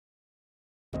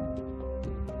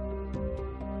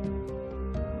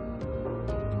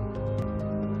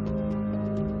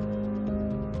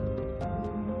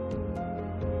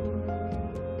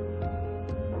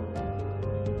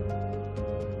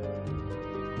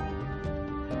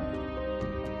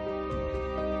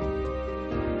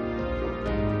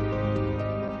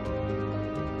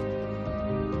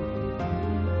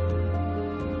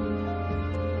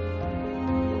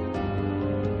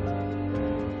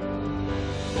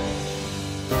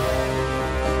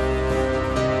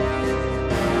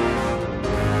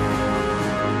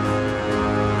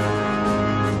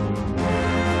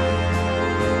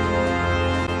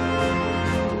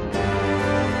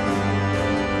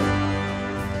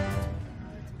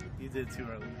did it too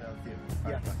early.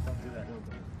 Yeah. Don't do that.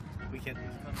 We can't do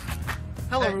this.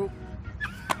 Hello.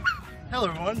 Hello,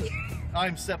 everyone.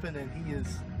 I'm Seppin and he is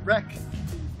Rek.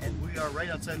 And we are right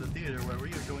outside the theater where we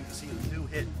are going to see the new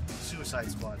hit, Suicide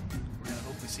Squad. We're going to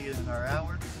hopefully see it in our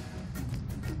hour.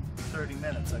 30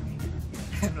 minutes, I mean.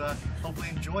 And hopefully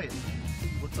enjoy it.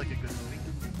 Looks like a good movie.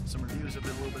 Some reviews have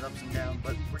been a little bit ups and downs,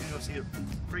 but we're going to go see it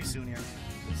pretty soon here.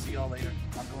 We'll see y'all later.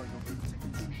 I'm going to go get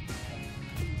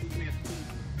the tickets.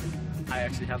 I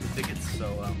actually have the tickets,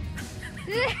 so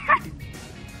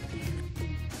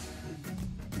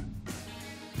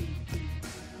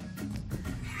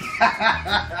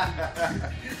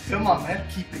Come on, man.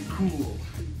 Keep it cool.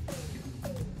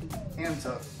 Hands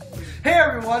up. Hey,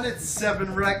 everyone. It's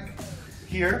SeppinRek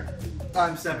here.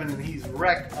 I'm Seppin and he's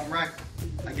Rek. I'm Rek.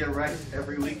 I get wrecked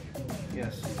every week.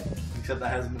 yes. Except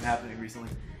that hasn't been happening recently.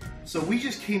 So we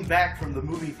just came back from the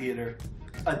movie theater,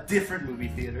 a different movie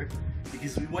theater,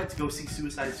 because we went to go see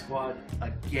Suicide Squad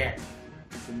again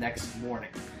the next morning.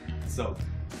 So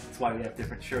that's why we have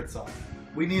different shirts on.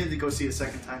 We needed to go see it a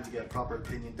second time to get a proper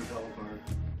opinion, develop our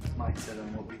mindset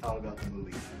on what we thought about the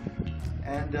movie.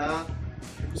 And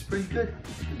it was pretty good.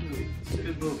 It's a good movie. It's a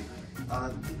good movie.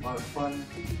 A lot of fun,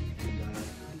 and,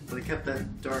 but it kept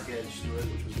that dark edge to it,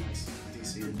 which was nice for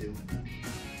DC to do.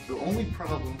 The only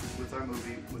problem with our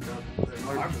movie, with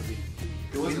our movie,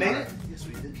 it wasn't We made it? Yes,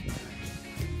 we did.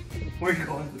 We're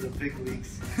going for the big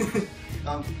leagues.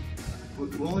 The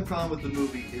only problem with the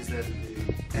movie is that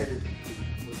the editing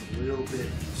was a little bit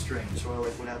strange, sort of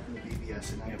like what happened to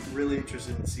BBS, and I am really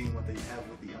interested in seeing what they have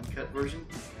with the uncut version,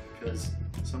 because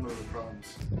some of the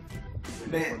problems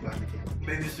Man. went behind the camera.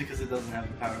 Maybe it's because it doesn't have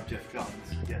the power of Jeff Johns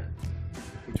yet,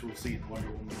 which we'll see in Wonder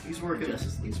Woman. He's working.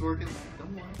 Justice League. He's working.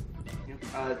 Don't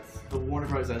worry. The Warner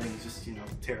Bros. I think is just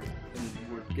terrible, and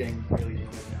we're getting really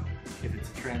annoyed now. If it's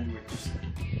a trend, we're just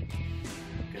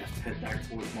gonna have to head back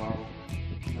towards Marvel.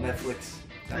 Netflix.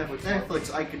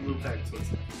 Netflix, I can move back towards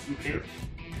that. Who cares?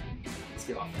 Let's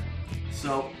get off that.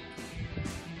 So,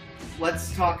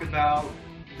 let's talk about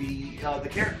the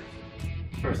characters.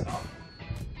 First off,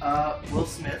 Will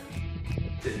Smith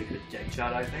did a good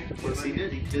job, I think. Yes, he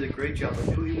did. He did a great job. I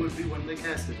knew he would be when they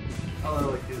casted him.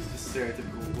 Although it was just a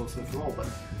stereotypical Will Smith role, but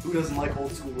who doesn't like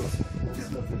old school Will Smith? Will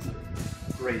Smith is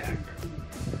a great actor.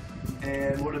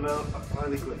 And what about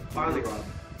Harley Quinn? Harley Robbie?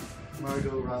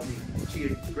 Margot Robbie. She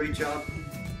did a great job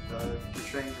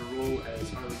portraying her role as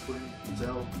Harley Quinn.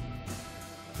 Zell.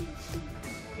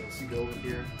 What else you go with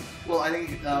here? Well, I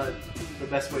think the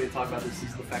best way to talk about this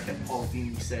is the fact that Paul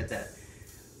Dini said that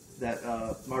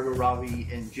Margot Robbie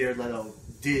and Jared Leto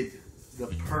did the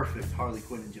perfect Harley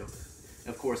Quinn and Joker. And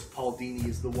of course, Paul Dini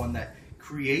is the one that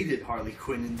created Harley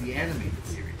Quinn in the animated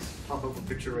series. Pop up a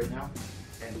picture right now,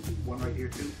 and one right here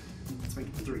too. Let's make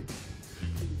it 3.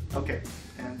 Okay,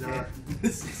 and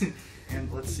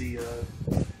and let's see,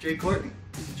 Jai Courtney.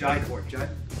 Jai Courtney.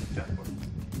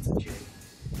 It's a J.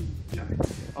 Jai.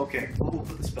 Okay, we'll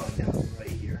put the spelling down right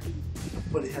here.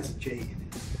 But it has a J in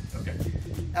it. Okay.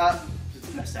 It's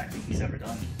the best acting he's ever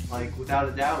done. Like, without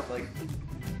a doubt, like,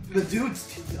 the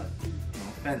dude's... no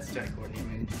offense, Jai Courtney, I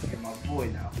mean, you're my boy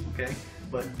now, okay?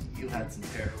 But you had some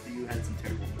terrible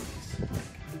movies.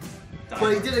 Like,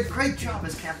 But he did a great job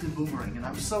as Captain Boomerang, and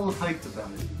I'm so hyped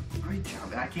about it. Great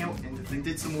job, and I can't. And if they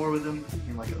did some more with him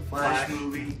in like a Flash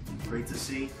movie, great to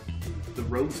see. The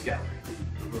Rogues Gallery.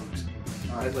 The Rogues.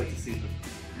 I'd like to see them.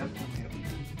 Yep.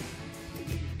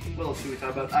 What else should we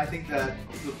talk about? I think that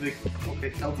the big...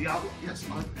 Okay, El Diablo. Yes,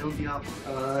 El Diablo.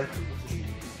 What's his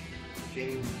name?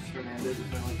 James Hernandez or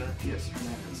something like that? Yes,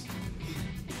 Hernandez.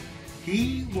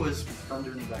 He was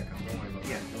thunder in the background. Don't worry about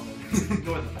that. Don't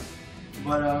ignore the fact.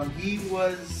 But he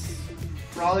was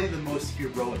probably the most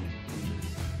heroic.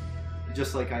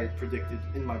 Just like I predicted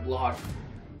in my blog,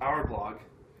 our blog,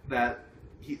 that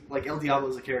he, like El Diablo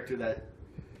is a character that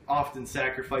often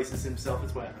sacrifices himself.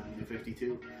 That's what happened in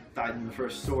 52. Died in the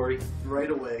first story. Right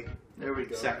away. There we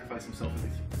go. Sacrificed himself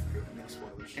in No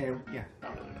spoilers. and yeah,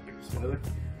 not really a big spoiler,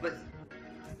 but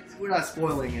we're not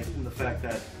spoiling it in the fact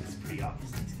that it's pretty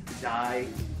obvious that he's gonna die.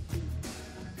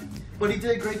 But he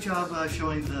did a great job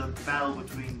showing the battle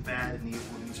between bad and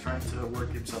evil, and he's trying to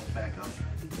work himself back up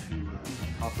to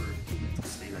a proper mental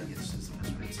state, I guess is the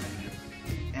best way to say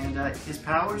it. And his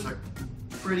powers are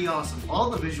pretty awesome. All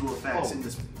the visual effects in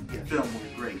this film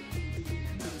were great.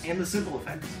 And the simple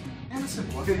effects. And the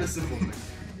simple Look at the simple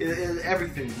effects.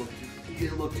 Everything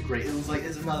looked great. It was like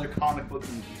it's another comic book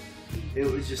movie.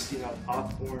 It was just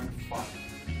popcorn fun.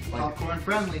 Like, popcorn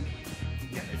friendly.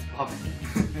 Yeah, it's popcorn.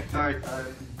 Alright,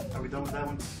 are we done with that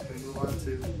one? Can we move on to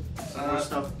some more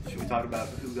stuff? Should we talk about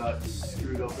who got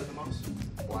screwed over the most?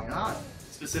 Why not?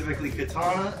 Let's specifically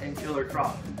Katana and Killer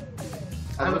Croc.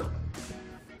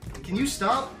 Can you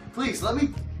stop? Please, let me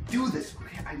do this.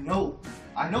 Okay, I know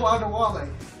Adewale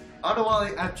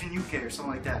Achinuke or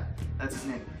something like that. That's his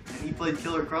name. And he played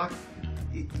Killer Croc.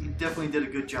 He definitely did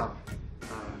a good job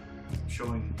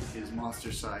showing his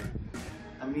monster side.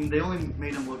 I mean, they only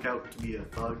made him look out to be a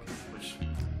thug, which,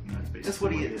 you know, that's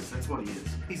what he is. That's what he is.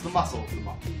 He's the muscle of the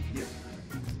mob. Yeah.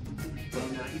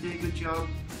 And he did a good job.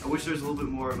 I wish there was a little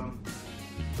bit more of him,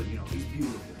 but you know, he's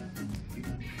beautiful.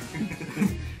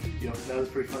 You know, that was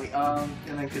pretty funny.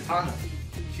 And then Katana,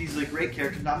 she's a great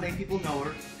character. Not many people know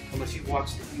her, unless you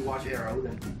watch Arrow,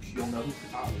 then you'll know who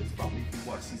Katana is. Probably if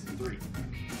you watch season 3.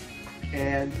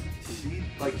 And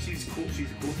she's cool.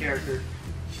 She's a cool character.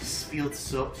 She felt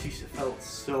so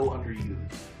underused.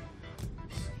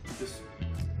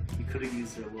 You could have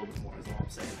used her a little bit more, is all I'm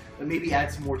saying. But maybe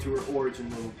add some more to her origin,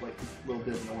 little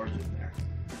bit of an origin there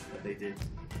that they did.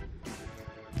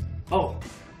 Oh,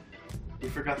 you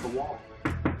forgot the wall.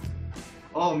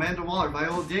 Oh, Amanda Waller,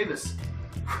 Viola Davis.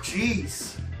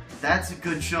 Jeez, that's a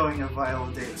good showing of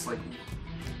Viola Davis. Like,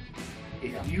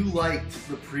 if you liked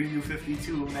the pre-New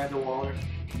 52 Amanda Waller,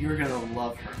 you're gonna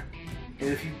love her. And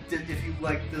if you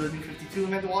like the New 52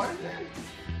 Amanda Waller, then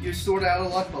you're sort of out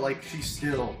of luck. But like, she's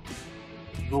still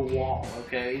the wall.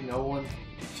 Okay, no one.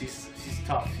 She's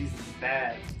tough. She's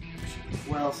bad.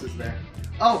 What else is there?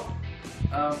 Oh,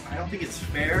 I don't think it's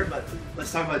fair, but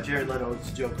let's talk about Jared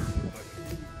Leto's Joker real quick.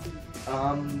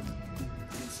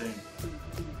 Insane.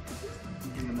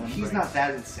 He's not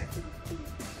that insane.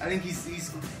 I think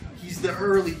he's the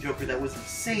early Joker that was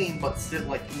insane, but still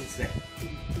like insane.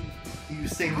 He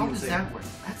was saying how does that work?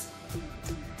 That's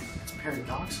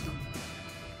paradoxical.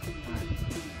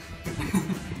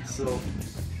 So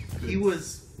he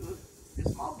was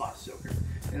his mob boss Joker,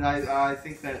 and I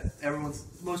think that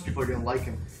most people are gonna like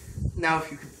him. Now, if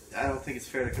you could, I don't think it's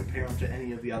fair to compare him to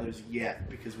any of the others yet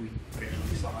because we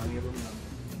barely saw any of them. And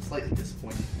I'm slightly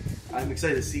disappointed. I'm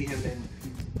excited to see him in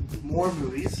more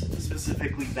movies,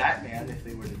 specifically Batman, if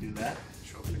they were to do that.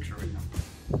 Show a picture right now.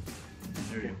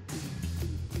 There you go.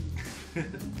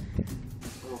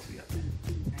 What else we got?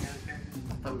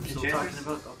 I thought we were still talking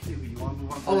about. Okay, you want to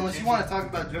move on? Oh, unless you want to talk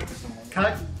about Joker some more.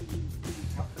 Cut.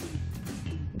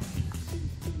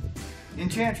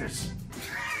 Enchantress.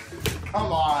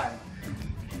 Come on.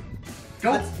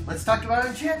 Go. Let's talk about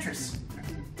Enchantress.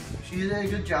 She did a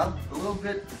good job. A little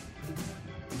bit.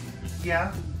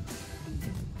 Yeah.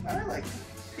 I liked her.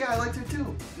 Yeah, I liked her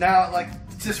too. Now, like,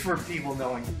 just for people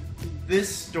knowing, this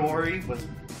story was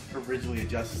originally a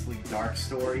Justice League Dark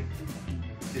story.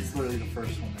 It's literally the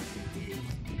first one that they did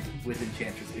with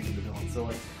Enchantress being the villain. So,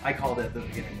 like, I called it at the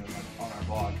beginning on our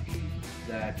blog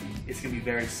that it's going to be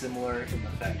very similar in the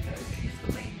fact that she's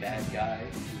the main bad guy,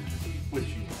 which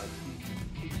she was.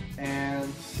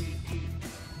 And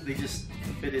they just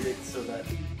fitted it so that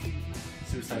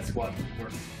Suicide Squad would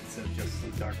work instead of just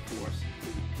the Dark Force.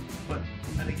 But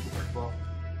I think it worked well.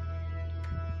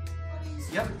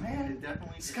 Yep, man, it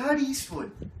definitely did. Scott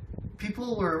Eastwood.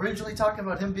 People were originally talking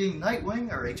about him being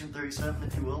Nightwing, or Agent 37,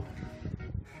 if you will.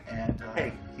 And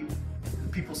hey,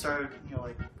 people started, you know,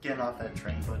 like getting off that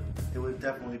train, but it would have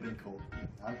definitely been cool.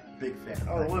 I'm a big fan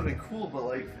of it would have been cool, but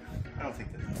like, I don't think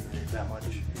that much.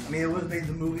 I mean, it would have made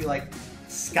the movie like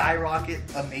skyrocket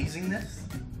amazingness,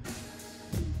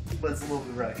 but it's a little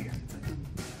bit right here.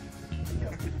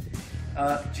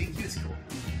 GQ's cool.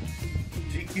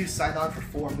 GQ signed on for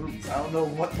 4 movies. I don't know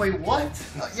what. Wait, what?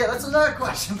 Yeah, that's another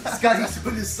question. Scott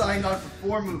Eastwood is signed on for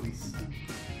 4 movies.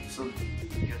 So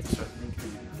you have to start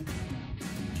thinking.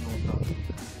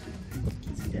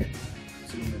 Is he dead?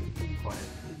 Zoom in, quiet.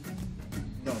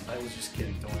 No, I was just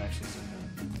kidding. Don't actually zoom in.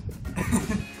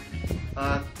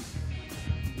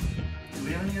 Do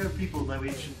we have any other people that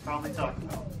we should probably talk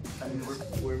about? I mean,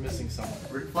 we're missing someone.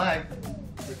 Rick Flag.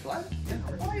 Rick Flag? Yeah.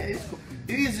 Oh yeah, he's cool.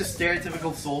 He's a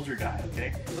stereotypical soldier guy,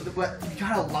 okay? But we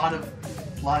got a lot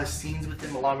of scenes with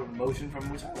him, a lot of emotion from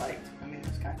him, which I liked. I mean,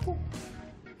 it's kind of cool.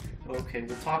 Okay,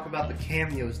 we'll talk about the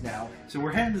cameos now. So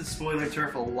we're heading to the spoiler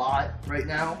turf a lot right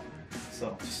now.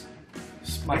 So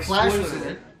just my Flash spoilers was in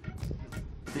it.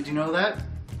 Did you know that?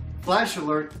 Flash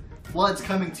alert! Flood's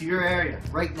coming to your area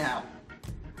right now.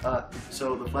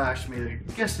 So the Flash made a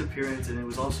guest appearance, and it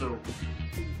was also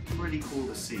pretty cool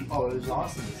to see. Oh, it was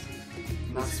awesome to see.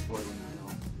 Not spoiling it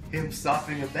though. Him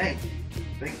stopping a bank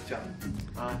job.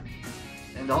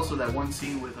 And also that one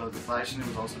scene with the Flash, and it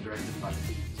was also directed by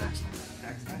Zack Snyder.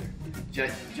 Zack Snyder.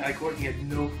 Jai Courtney had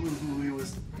no clue who he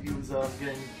was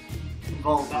getting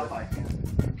Involved by. Yeah.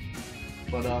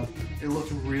 But it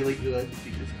looked really good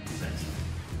because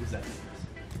of Zack Snyder.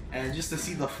 And just to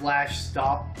see the Flash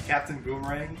stop Captain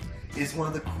Boomerang is one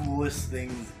of the coolest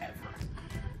things ever.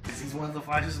 Because he's one of the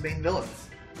Flash's main villains.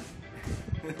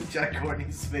 Jack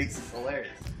Courtney's face is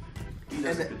hilarious. He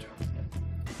does a good job.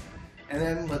 And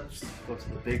then let's go to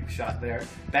the big shot there.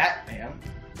 Batman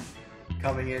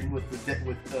coming in with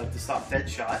to stop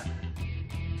Deadshot.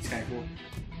 It's kind of cool.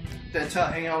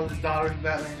 Deadshot hanging out with his daughter, and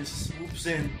Batman just swoops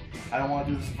in. I don't want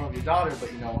to do this in front of your daughter,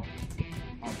 but you know,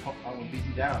 I'm gonna beat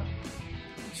you down.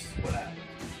 Which is what happened.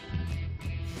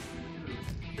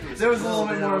 There was a little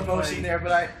bit more emotion there,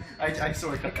 but I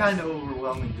sort of It kind of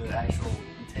overwhelming the actual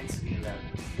intensity of that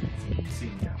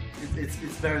scene. Yeah. It's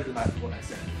better than what I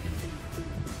said.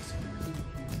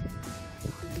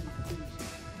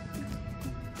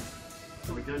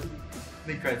 Are we good?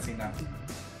 Mid-credit scene now.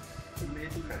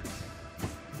 Mid-credits.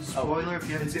 Spoiler if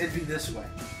you haven't. It'd be this way.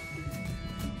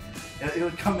 It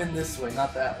would come in this way,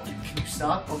 not that way. Can you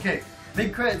stop? Okay.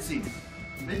 Mid-credit scene.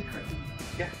 Mid-credit.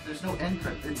 Yeah. There's no end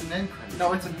credit. It's an end credit.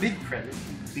 No, it's a mid-credit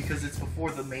because it's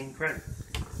before the main credits.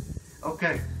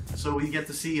 Okay. So we get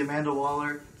to see Amanda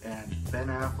Waller and Ben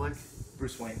Affleck.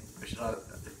 Bruce Wayne. He's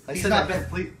not Ben.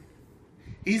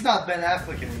 He's not Ben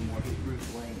Affleck anymore. He's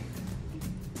Bruce Wayne.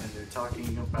 And they're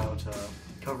talking about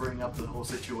covering up the whole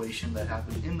situation that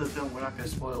happened in the film. We're not going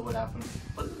to spoil what happened,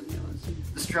 but you know, it's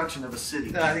destruction of a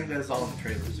city. No, I think that's all the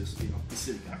trailers. Just the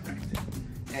city got wrecked,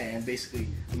 and basically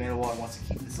Amanda Waller wants to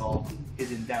keep this all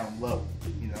hidden down low.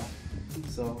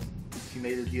 So she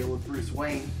made a deal with Bruce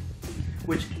Wayne,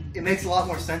 which it makes a lot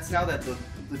more sense now that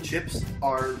the chips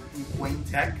are Wayne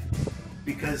Tech,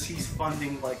 because he's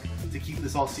funding to keep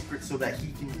this all secret so that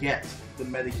he can get the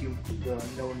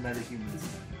known metahumans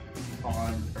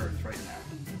on Earth right now.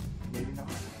 Maybe not.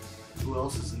 Who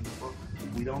else is in the book?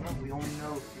 We don't know. We only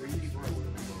know 3 people.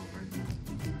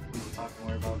 We'll talk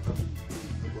more about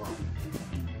the blog.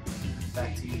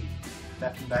 Back to you.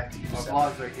 Back to you. Our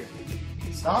blog's right here.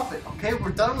 Stop it. Okay, we're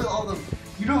done with all the.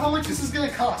 You know how much this is going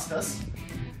to cost us?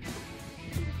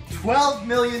 $12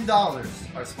 million.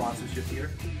 Our sponsorship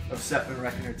here of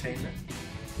SeppinRek Entertainment.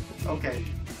 Okay.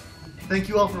 Thank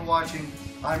you all for watching.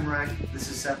 I'm Rek. This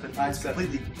is Seppin. I'm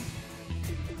Seppin.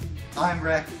 I'm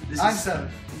Rek. This I'm is Seppin.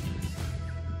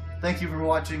 Thank you for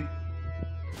watching.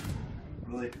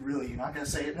 Really, you're not gonna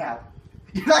say it now.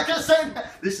 You're not gonna say it now.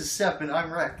 This is Seppin.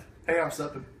 I'm Rek. Hey, I'm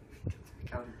Seppin.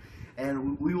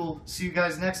 And we will see you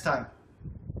guys next time.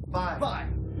 Bye. Bye.